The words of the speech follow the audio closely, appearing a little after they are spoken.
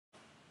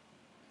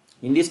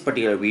In this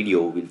particular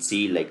video, we'll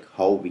see like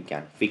how we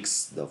can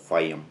fix the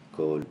FiveM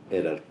curl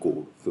error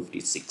code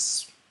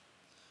 56.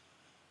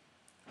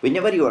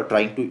 Whenever you are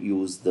trying to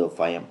use the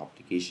FiveM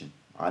application,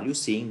 are you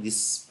seeing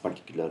this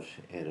particular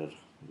error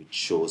which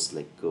shows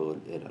like curl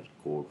error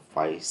code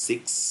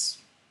 56?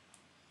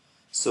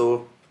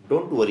 So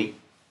don't worry,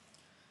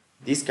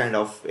 these kind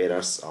of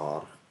errors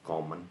are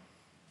common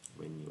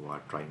when you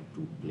are trying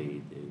to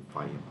play the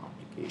FiveM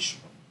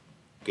application.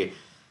 Okay,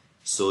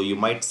 so you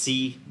might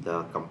see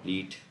the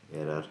complete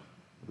error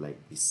like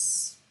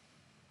this.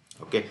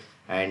 Okay,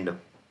 and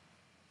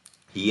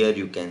here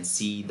you can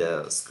see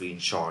the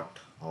screenshot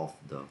of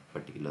the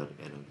particular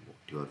error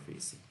what you are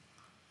facing.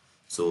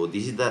 So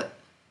this is the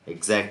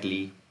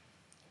exactly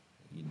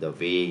the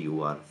way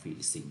you are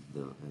facing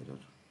the error.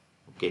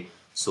 Okay,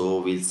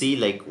 so we'll see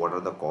like what are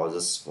the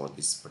causes for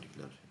this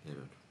particular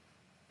error.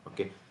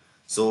 Okay,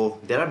 so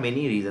there are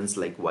many reasons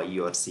like why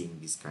you are seeing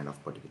this kind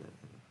of particular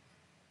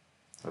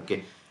error.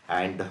 Okay,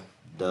 and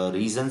the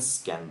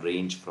reasons can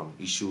range from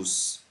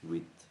issues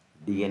with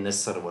DNS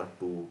server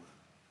to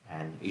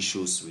and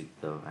issues with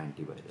the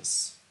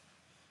antivirus.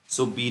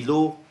 So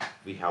below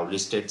we have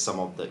listed some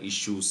of the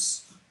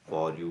issues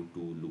for you to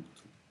look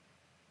through.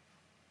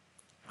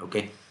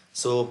 Okay,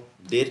 so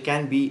there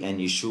can be an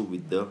issue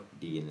with the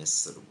DNS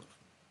server.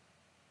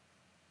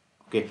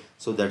 Okay,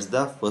 so that's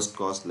the first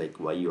cause like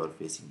why you are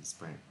facing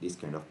this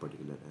kind of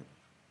particular error.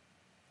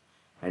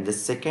 And the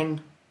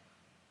second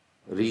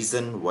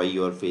reason why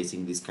you are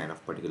facing this kind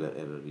of particular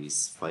error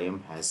is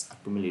FiveM has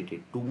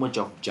accumulated too much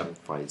of junk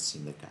files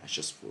in the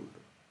caches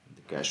folder,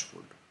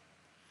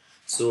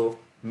 So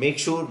make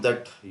sure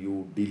that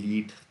you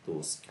delete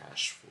those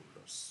cache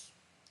folders,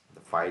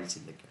 the files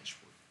in the cache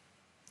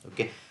folder.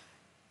 Okay,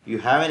 you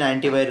have an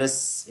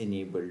antivirus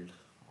enabled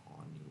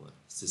on your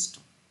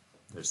system.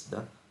 That's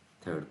the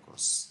third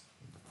cause.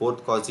 The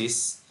fourth cause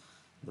is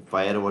the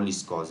firewall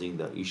is causing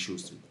the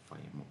issues with the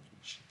FiveM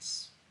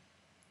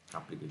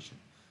application.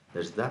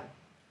 That's the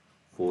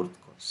fourth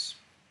cause.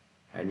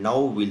 And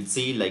now we'll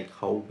see like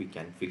how we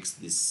can fix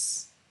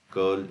this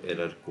curl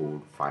error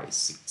code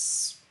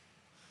 56.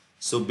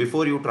 So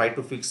before you try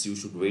to fix, you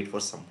should wait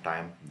for some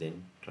time,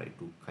 then try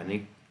to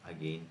connect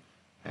again,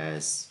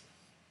 as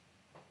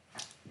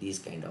these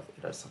kind of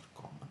errors are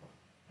common.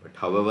 But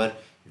however,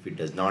 if it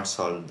does not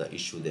solve the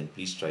issue, then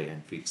please try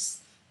and fix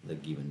the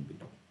given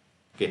below.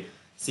 Okay,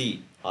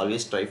 see,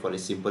 always try for a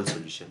simple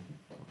solution.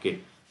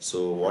 Okay,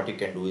 so what you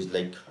can do is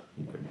like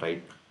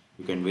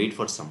you can wait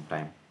for some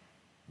time,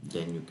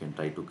 then you can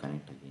try to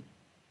connect again.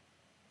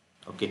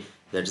 Okay,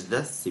 that's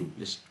the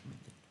simplest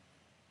method.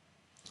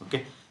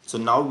 Okay, so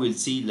now we'll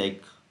see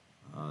like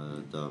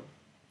the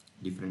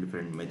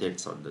different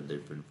methods or the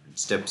different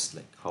steps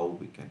like how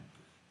we can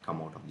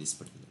come out of this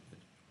particular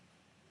error.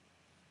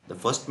 The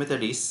first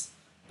method is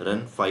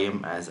run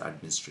FiveM as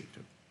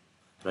administrator.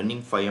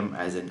 Running FiveM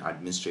as an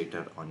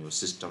administrator on your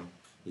system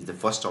is the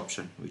first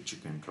option which you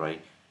can try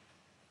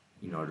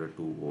in order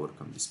to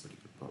overcome this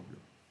particular problem.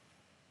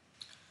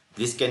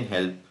 This can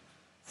help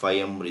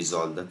FiveM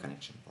resolve the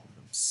connection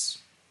problems.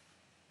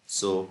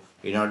 So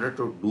in order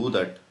to do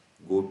that,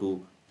 go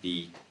to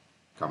the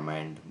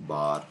command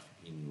bar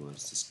in your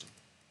system.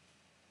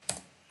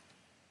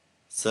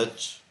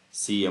 Search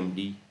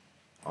CMD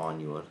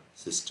on your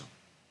system.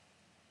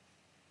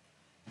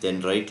 Then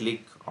right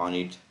click on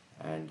it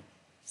and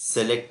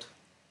select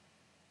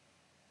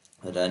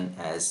run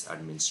as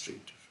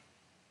administrator.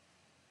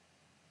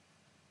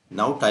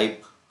 Now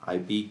type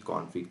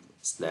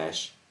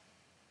ipconfig/flush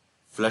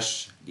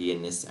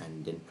DNS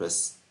and then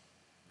press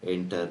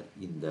enter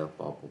in the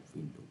pop-up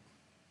window.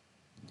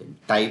 Then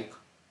type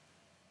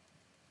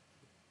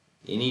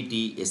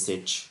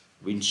netsh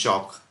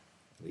winshock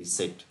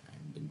reset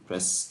and then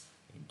press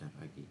enter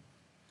again.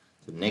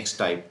 So next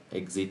type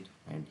exit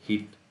and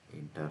hit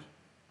enter,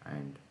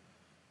 and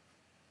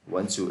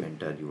once you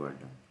enter you are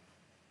done.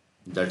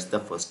 That's the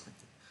first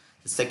method.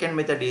 The second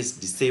method is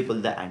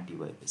disable the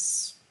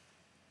antivirus.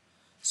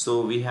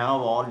 So we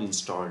have all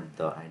installed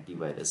the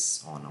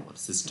antivirus on our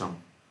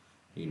system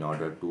in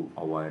order to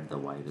avoid the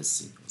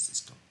virus in your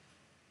system.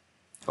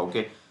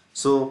 Okay,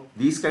 so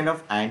these kind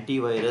of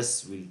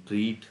antivirus will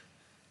treat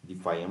the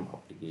FiveM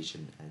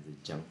application as a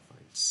junk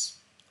files,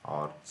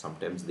 or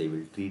sometimes they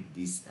will treat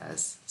this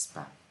as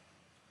spam.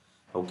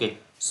 Okay,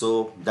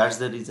 so that's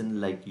the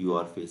reason like you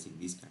are facing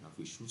this kind of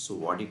issue. So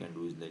what you can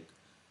do is like,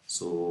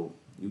 so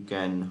you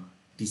can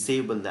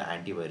disable the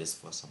antivirus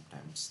for some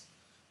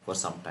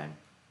time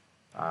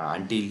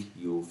until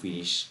you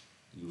finish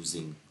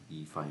using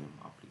the FiveM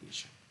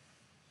application.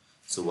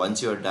 So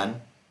once you are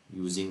done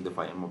using the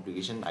FiveM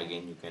application,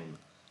 again you can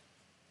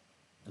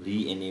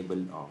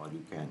re-enable or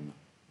you can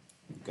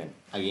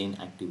again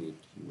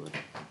activate your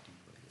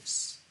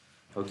antivirus.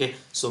 Okay,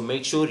 so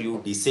make sure you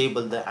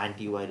disable the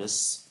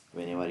antivirus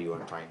whenever you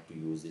are trying to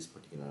use this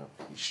particular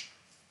application.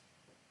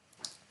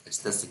 That's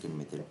the second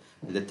method.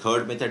 And the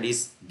third method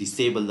is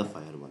disable the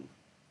firewall.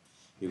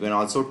 You can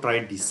also try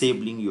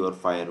disabling your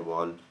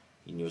firewall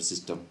in your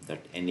system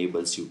that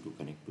enables you to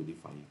connect to the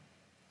FiveM.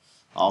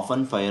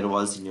 Often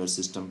firewalls in your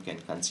system can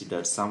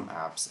consider some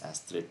apps as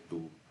threat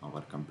to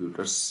our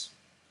computers,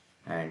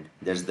 and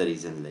that's the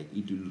reason like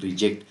it will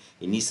reject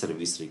any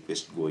service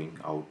request going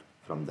out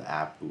from the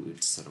app to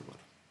its server.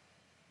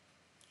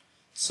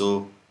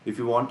 So if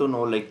you want to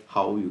know like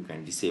how you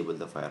can disable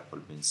the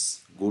firewall,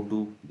 means go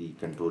to the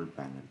control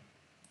panel.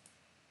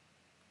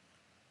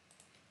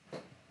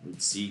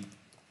 Let's see,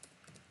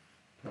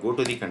 go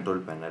to the control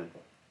panel,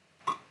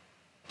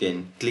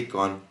 then click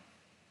on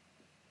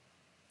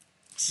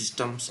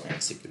systems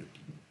and security.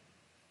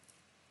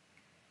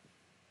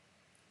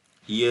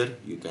 Here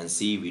you can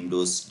see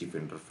Windows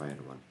Defender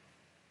Firewall.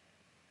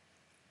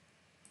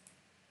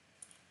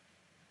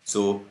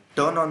 So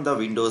turn on the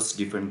Windows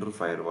Defender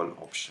Firewall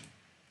option.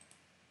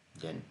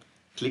 Then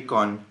click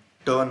on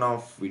turn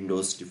off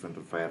Windows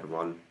Defender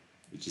Firewall,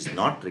 which is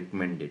not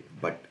recommended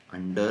but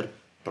under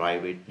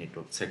private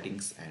network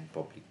settings and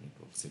public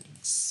network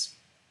settings.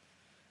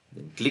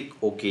 Then click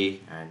OK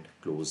and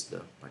close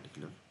the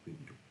particular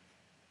window.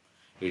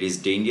 It is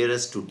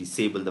dangerous to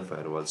disable the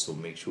firewall, so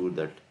make sure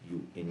that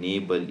you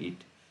enable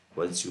it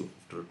once you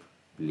after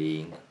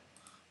playing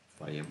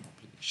FiveM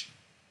application.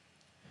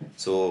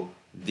 So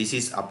this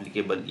is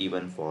applicable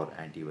even for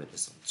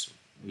antivirus also.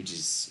 It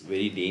is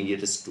very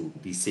dangerous to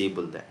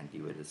disable the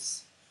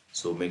antivirus.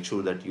 So make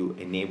sure that you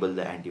enable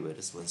the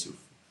antivirus once you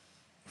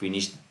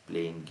finish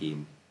playing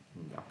game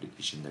in the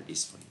application that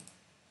is fine.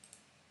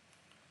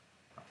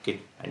 Okay,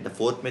 and the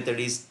fourth method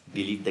is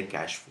delete the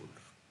cache folder.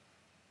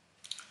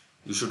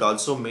 You should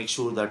also make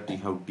sure that you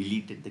have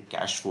deleted the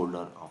cache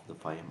folder of the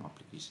FiveM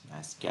application,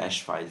 as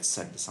cache files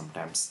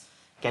sometimes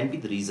can be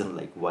the reason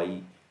like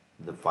why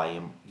the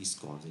FiveM is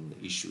causing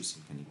the issues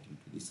in connecting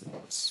to the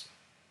servers.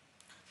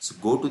 So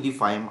go to the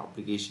FiveM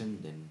application,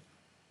 then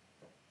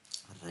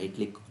right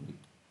click on it,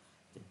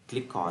 then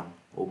click on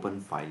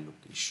open file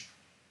location,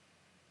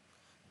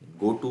 then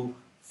go to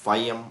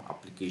FiveM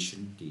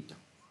application data.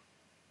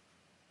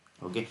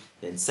 Okay,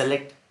 then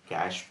select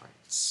cache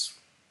files,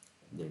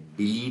 then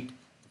delete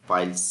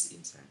files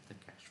inside the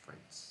cache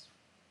files.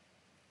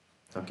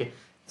 Okay,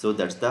 so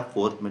that's the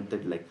fourth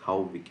method, like how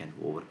we can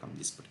overcome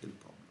this particular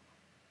problem.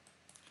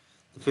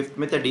 The fifth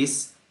method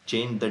is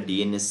change the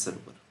DNS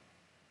server.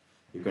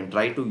 You can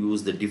try to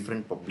use the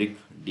different public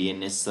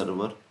DNS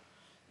server.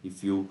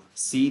 If you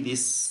see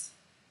this,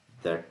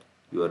 that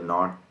you are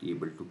not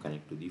able to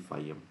connect to the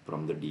FiveM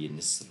from the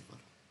DNS server.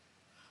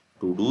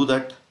 To do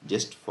that,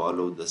 just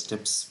follow the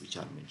steps which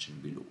are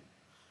mentioned below.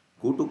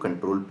 Go to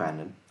control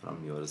panel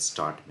from your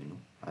start menu,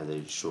 as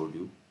I showed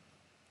you.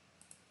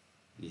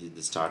 This is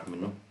the start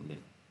menu. Then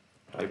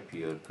type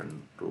here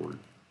control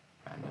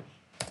panel.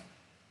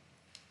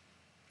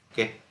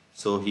 Okay,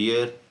 so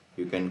here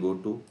you can go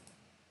to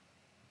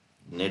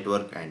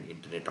network and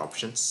internet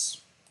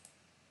options.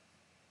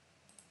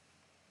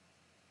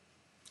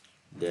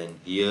 Then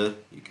here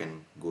you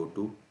can go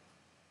to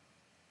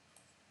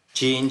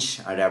change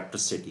adapter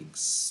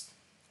settings.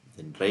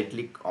 Then right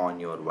click on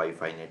your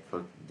Wi-Fi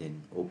network,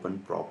 then open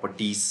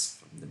properties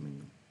from the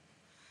menu.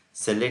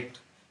 Select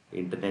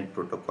internet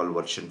protocol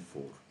version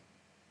 4.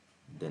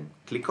 Then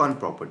click on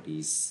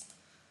properties.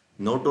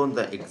 Note on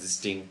the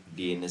existing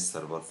DNS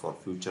server for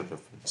future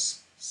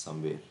reference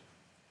somewhere.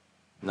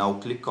 Now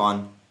click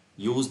on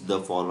use the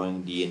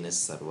following DNS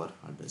server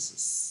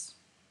addresses.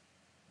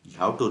 You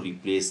have to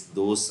replace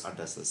those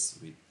addresses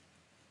with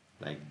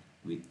like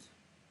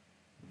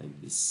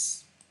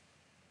this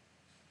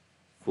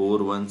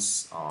 4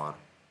 ones or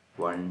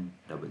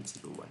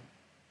 1001.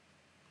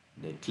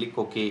 Then click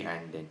OK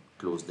and then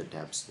close the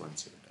tabs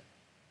once you're done.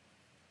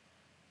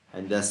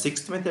 And the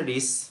sixth method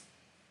is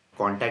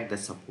contact the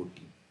support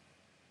team.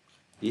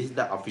 This is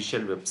the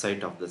official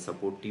website of the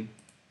support team,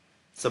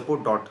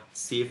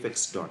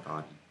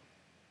 support.cfx.re.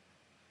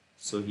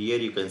 So here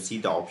you can see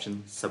the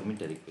option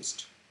submit a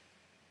request.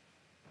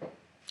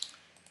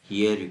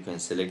 Here you can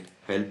select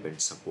help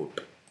and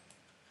support.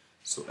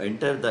 So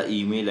enter the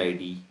email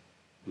ID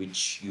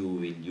which you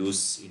will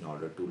use in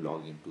order to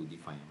log into the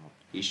FiveM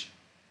application.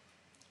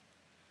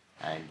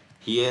 And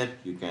here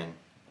you can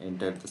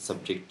enter the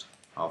subject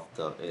of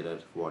the error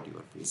what you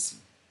are facing.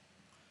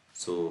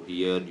 So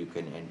here you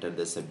can enter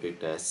the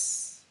subject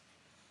as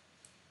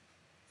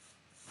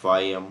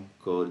FiveM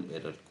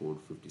error code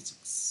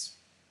 56.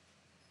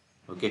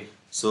 Okay,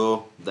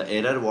 so the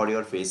error what you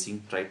are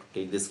facing, try to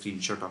take the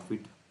screenshot of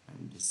it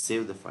and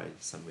save the file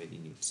somewhere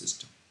in your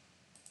system.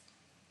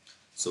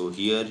 So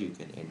here you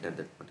can enter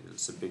that particular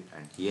subject,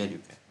 and here you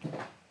can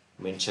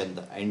mention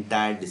the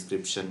entire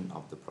description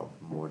of the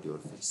problem what you are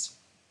facing.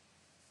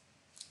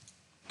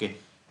 Okay,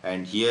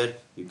 and here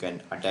you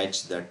can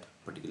attach that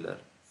particular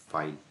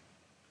file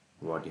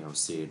what you have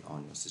saved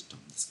on your system,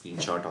 the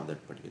screenshot of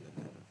that particular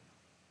error.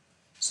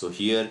 So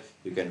here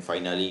you can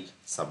finally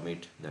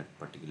submit that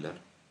particular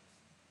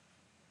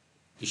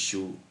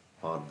issue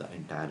or the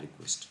entire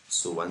request.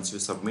 So once you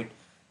submit,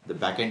 the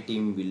backend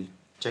team will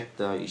check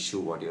the issue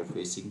what you are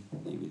facing.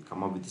 They will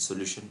come up with the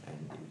solution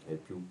and they will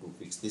help you to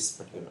fix this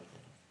particular error.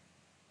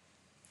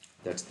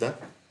 That's the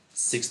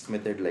sixth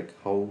method, like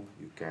how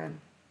you can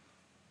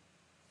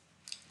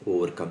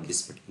overcome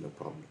this particular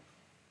problem.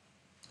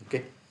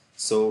 Okay,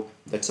 so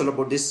that's all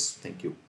about this. Thank you.